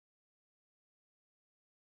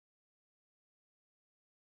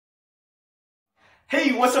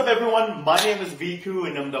Hey, what's up everyone? My name is 𝐁𝐫𝐞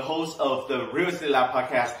and I'm the host of the Real Estate Lab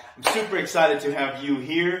podcast. I'm super excited to have you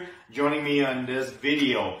here joining me on this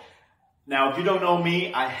video. Now, if you don't know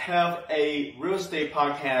me, I have a real estate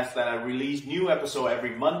podcast that I release new episode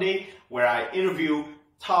every Monday where I interview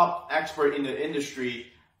top expert in the industry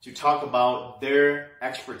to talk about their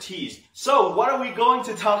expertise. So what are we going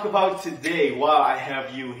to talk about today while I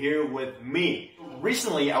have you here with me?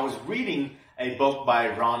 Recently, I was reading a book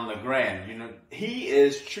by Ron Legrand. You know, he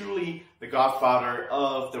is truly the godfather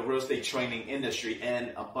of the real estate training industry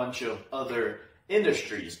and a bunch of other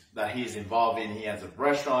industries that he's involved in. He has a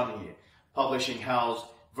restaurant, publishing house,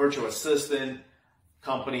 virtual assistant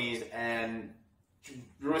companies, and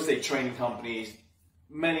real estate training companies,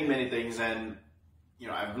 many things. And you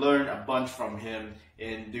know, I've learned a bunch from him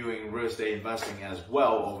in doing real estate investing as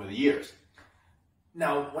well over the years.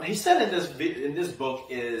 Now, what he said in this book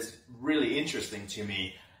is really interesting to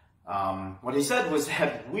me. What he said was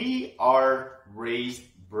that we are raised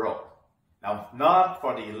broke. Now, not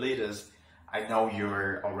for the elitists. I know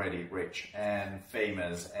you're already rich and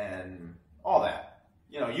famous and all that.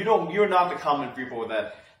 You know, you're not the common people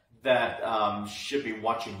that should be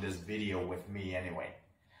watching this video with me anyway.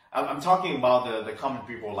 I'm talking about the common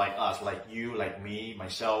people like us, like you, like me,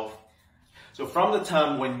 myself. So from the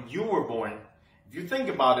time when you were born, if you think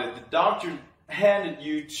about it, the doctor handed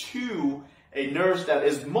you to a nurse that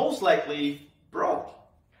is most likely broke.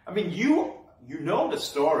 I mean, you know the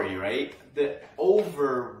story, right? The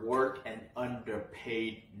overworked and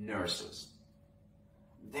underpaid nurses.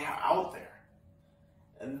 They're out there.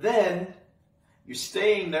 And then you're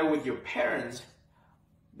staying there with your parents.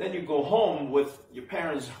 Then you go home with your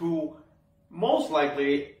parents who most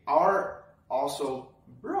likely are also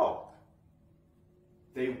broke.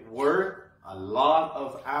 They work a lot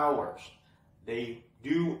of hours. They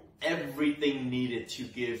do everything needed to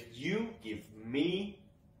give me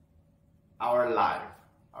our life,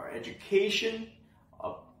 our education,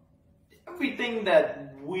 everything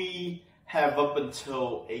that we have up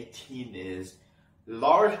until 18 is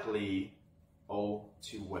largely owed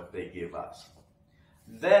to what they give us.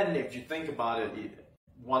 Then if you think about it,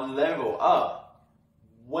 one level up,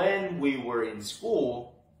 when we were in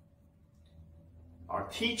school, our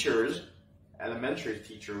teachers, elementary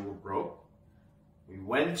teacher were broke. We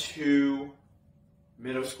went to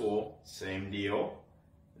middle school, same deal.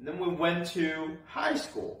 And then we went to high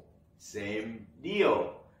school, same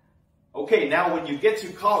deal. Okay, now when you get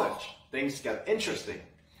to college, things get interesting.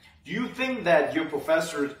 Do you think that your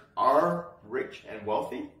professors are rich and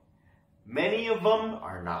wealthy? Many of them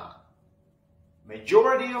are not.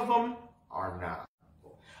 Majority of them are not.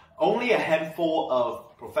 Only a handful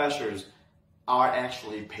of professors are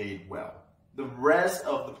actually paid well. The rest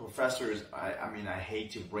of the professors, I mean, I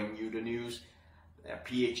hate to bring you the news, they're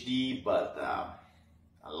PhD, but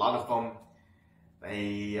a lot of them,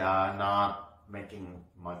 they are not making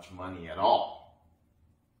much money at all.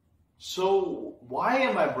 So why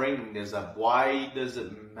am I bringing this up? Why does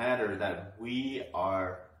it matter that we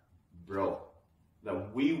are broke,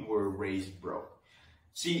 that we were raised broke?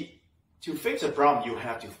 See, to fix a problem, you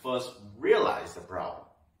have to first realize the problem.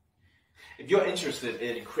 If you're interested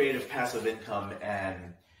in creative passive income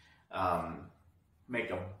and make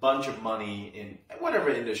a bunch of money in whatever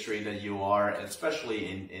industry that you are, especially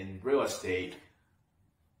in real estate,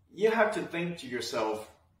 you have to think to yourself,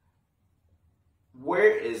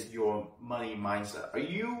 where is your money mindset? Are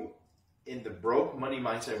you in the broke money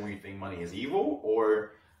mindset where you think money is evil,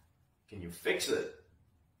 or can you fix it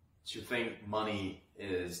to think money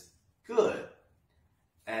is good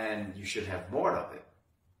and you should have more of it?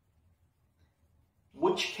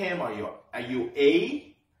 Which camp are you? Are you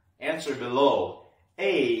A? Answer below.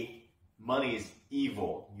 A, money is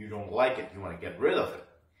evil. You don't like it. You want to get rid of it.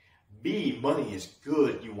 B, money is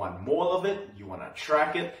good. You want more of it. You want to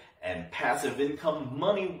attract it. And passive income,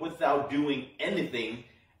 money without doing anything,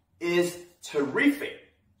 is terrific.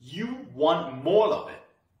 You want more of it.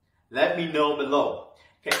 Let me know below.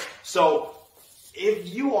 Okay, so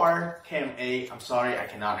if you are Camp A, I'm sorry, I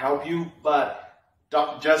cannot help you, but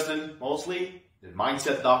Dr. Justin Mosley, the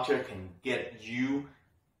mindset doctor, can get you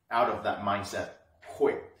out of that mindset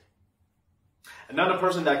quick. Another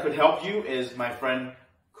person that could help you is my friend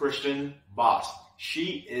Kristen Boss.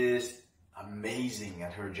 She is amazing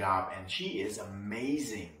at her job, and she is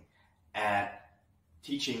amazing at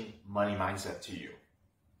teaching money mindset to you.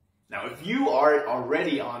 Now, if you are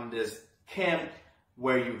already on this camp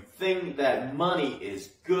where you think that money is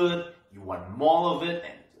good, you want more of it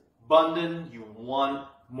and it's abundant, you want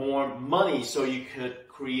more money so you could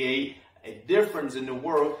create a difference in the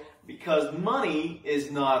world, Because money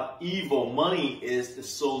is not evil. Money is the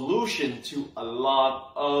solution to a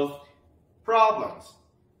lot of problems.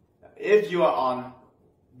 If you are on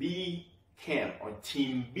B camp or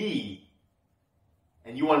team B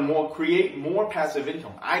and you want to create more passive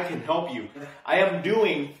income, I can help you. I am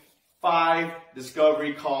doing 5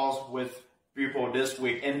 discovery calls with people this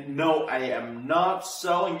week. And no, I am not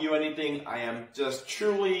selling you anything. I am just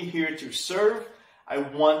truly here to serve. I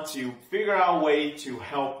want to figure out a way to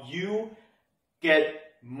help you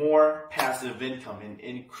get more passive income and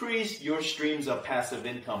increase your streams of passive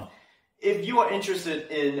income. If you are interested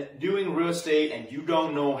in doing real estate and you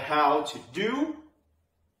don't know how to do,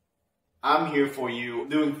 I'm here for you.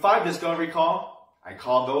 Doing 5 discovery call. I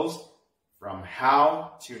call those from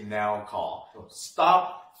how to now call. So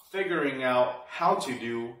stop figuring out how to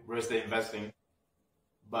do real estate investing,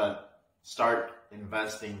 but start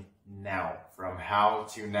investing now. From how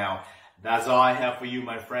to now. That's all I have for you,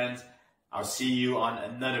 my friends. I'll see you on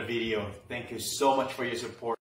another video. Thank you so much for your support.